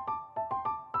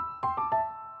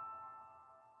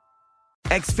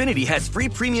 Xfinity has free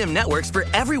premium networks for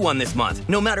everyone this month,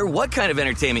 no matter what kind of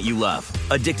entertainment you love.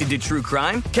 Addicted to true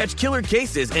crime? Catch killer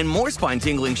cases and more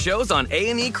spine-tingling shows on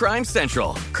A&E Crime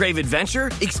Central. Crave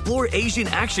adventure? Explore Asian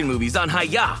action movies on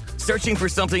Hi-Ya. Searching for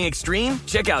something extreme?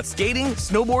 Check out skating,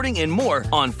 snowboarding, and more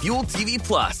on Fuel TV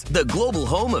Plus, the global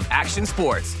home of action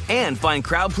sports. And find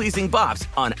crowd-pleasing bops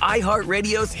on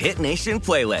iHeartRadio's Hit Nation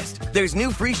playlist. There's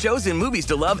new free shows and movies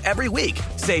to love every week.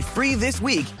 Say free this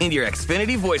week in your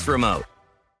Xfinity voice remote.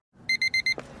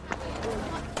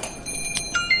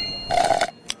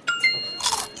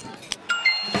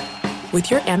 With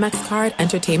your Amex card,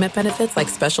 entertainment benefits like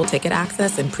special ticket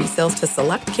access and pre-sales to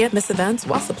select can't-miss events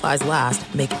while supplies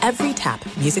last make every tap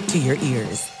music to your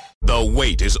ears. The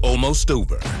wait is almost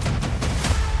over.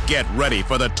 Get ready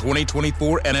for the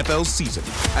 2024 NFL season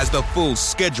as the full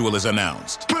schedule is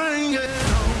announced. Bring it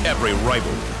on. Every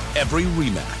rivalry, every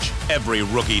rematch, every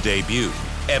rookie debut,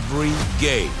 every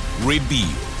game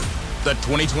revealed. The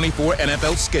 2024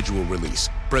 NFL schedule release,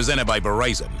 presented by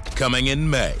Verizon, coming in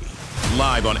May.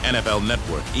 Live on NFL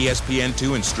Network,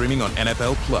 ESPN2, and streaming on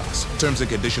NFL Plus. Terms and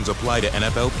conditions apply to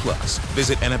NFL Plus.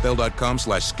 Visit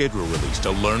NFL.com/schedule release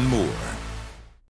to learn more.